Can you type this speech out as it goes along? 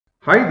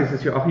Hi, this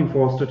is Joachim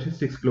for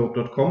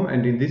statisticsglobe.com,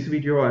 and in this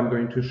video I'm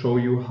going to show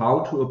you how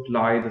to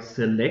apply the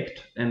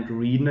select and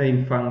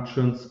rename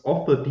functions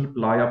of the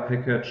dplyr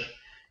package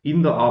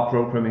in the R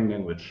programming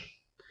language.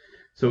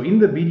 So in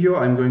the video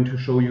I'm going to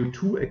show you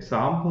two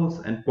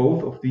examples, and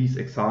both of these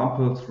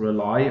examples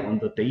rely on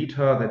the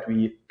data that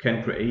we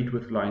can create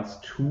with lines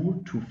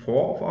 2 to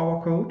 4 of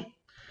our code.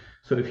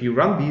 So if you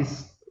run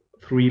these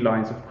 3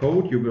 lines of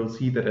code, you will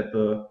see that at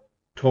the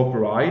top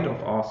right of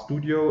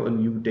RStudio, a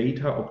new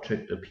data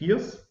object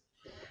appears.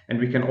 And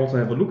we can also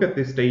have a look at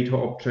this data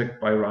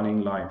object by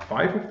running line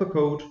 5 of the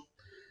code.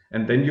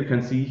 And then you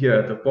can see here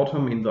at the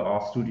bottom in the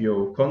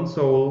RStudio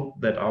console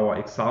that our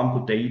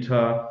example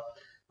data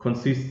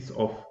consists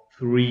of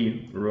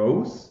 3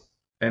 rows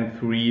and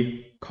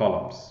 3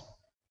 columns.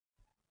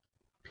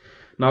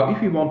 Now, if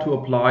we want to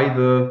apply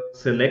the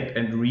select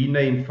and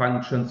rename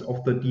functions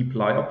of the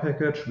dplyr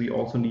package, we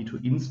also need to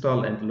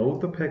install and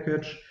load the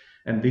package.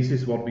 And this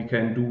is what we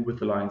can do with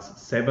the lines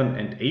 7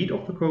 and 8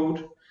 of the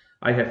code.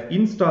 I have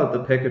installed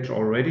the package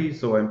already,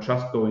 so I'm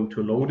just going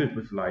to load it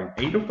with line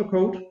 8 of the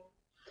code.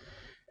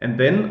 And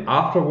then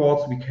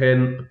afterwards, we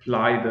can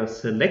apply the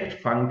select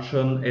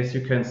function, as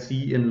you can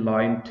see in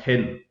line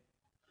 10.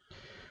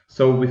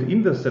 So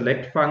within the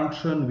select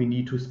function, we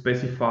need to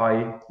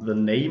specify the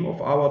name of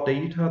our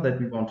data that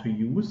we want to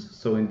use.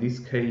 So in this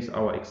case,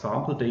 our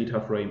example data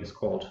frame is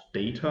called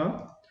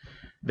data.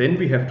 Then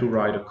we have to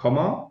write a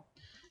comma.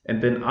 And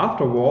then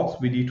afterwards,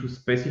 we need to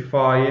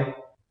specify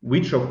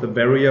which of the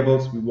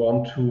variables we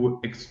want to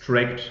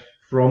extract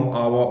from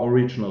our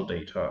original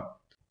data.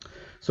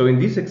 So in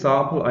this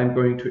example, I'm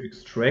going to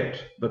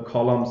extract the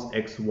columns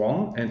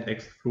x1 and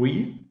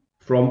x3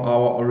 from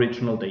our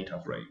original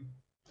data frame.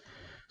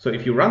 So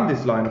if you run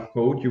this line of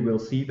code, you will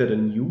see that a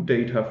new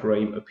data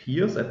frame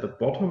appears at the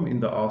bottom in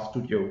the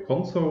RStudio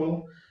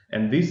console.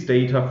 And this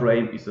data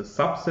frame is a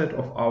subset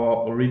of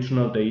our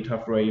original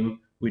data frame,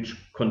 which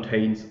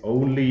contains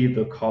only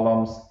the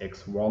columns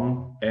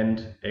x1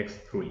 and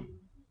x3.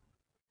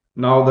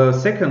 Now, the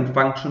second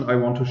function I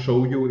want to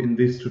show you in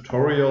this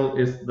tutorial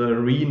is the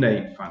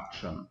rename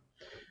function.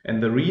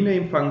 And the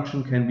rename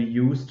function can be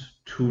used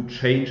to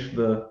change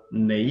the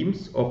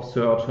names of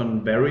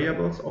certain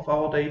variables of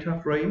our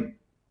data frame.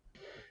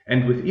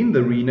 And within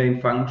the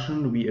rename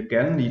function, we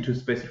again need to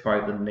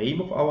specify the name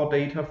of our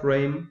data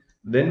frame.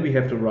 Then we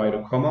have to write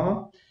a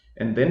comma,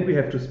 and then we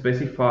have to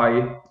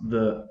specify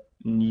the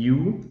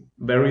new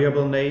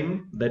variable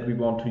name that we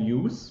want to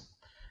use.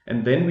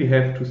 And then we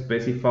have to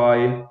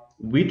specify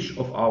which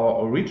of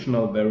our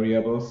original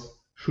variables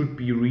should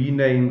be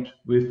renamed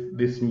with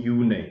this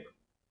new name.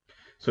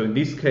 So in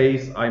this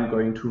case, I'm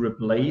going to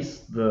replace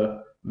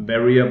the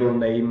variable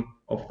name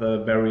of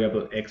the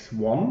variable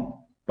x1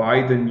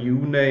 by the new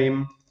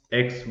name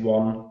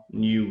x1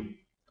 new.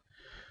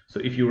 So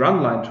if you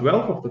run line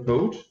 12 of the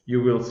code,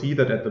 you will see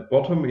that at the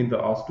bottom in the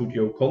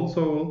RStudio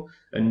console,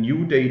 a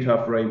new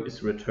data frame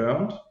is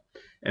returned.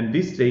 And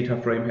this data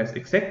frame has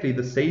exactly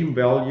the same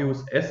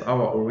values as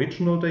our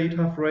original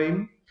data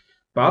frame.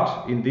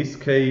 But in this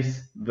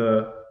case,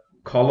 the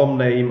column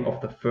name of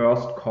the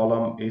first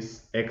column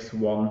is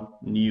x1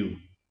 new.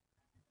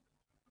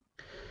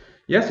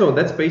 Yeah, so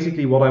that's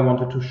basically what I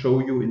wanted to show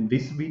you in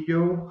this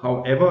video.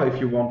 However,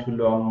 if you want to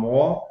learn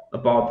more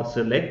about the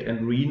select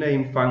and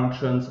rename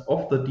functions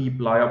of the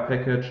dplyr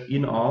package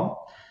in R,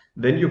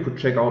 then you could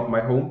check out my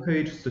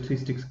homepage,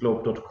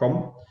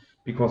 statisticsglobe.com,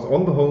 because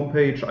on the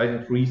homepage I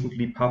have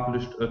recently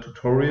published a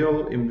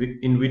tutorial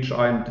in which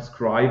I'm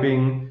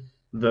describing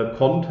the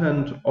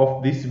content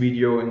of this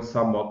video in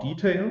some more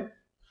detail.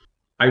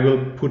 I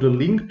will put a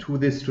link to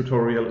this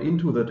tutorial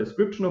into the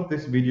description of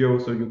this video,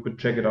 so you could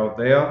check it out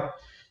there.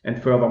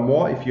 And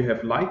furthermore, if you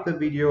have liked the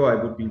video, I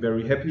would be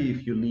very happy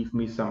if you leave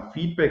me some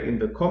feedback in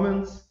the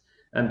comments.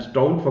 And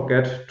don't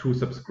forget to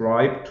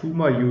subscribe to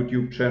my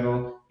YouTube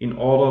channel in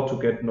order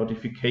to get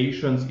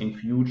notifications in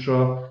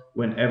future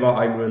whenever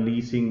I'm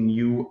releasing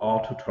new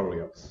R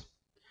tutorials.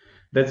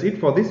 That's it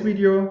for this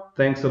video.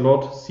 Thanks a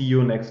lot. See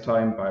you next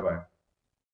time. Bye bye.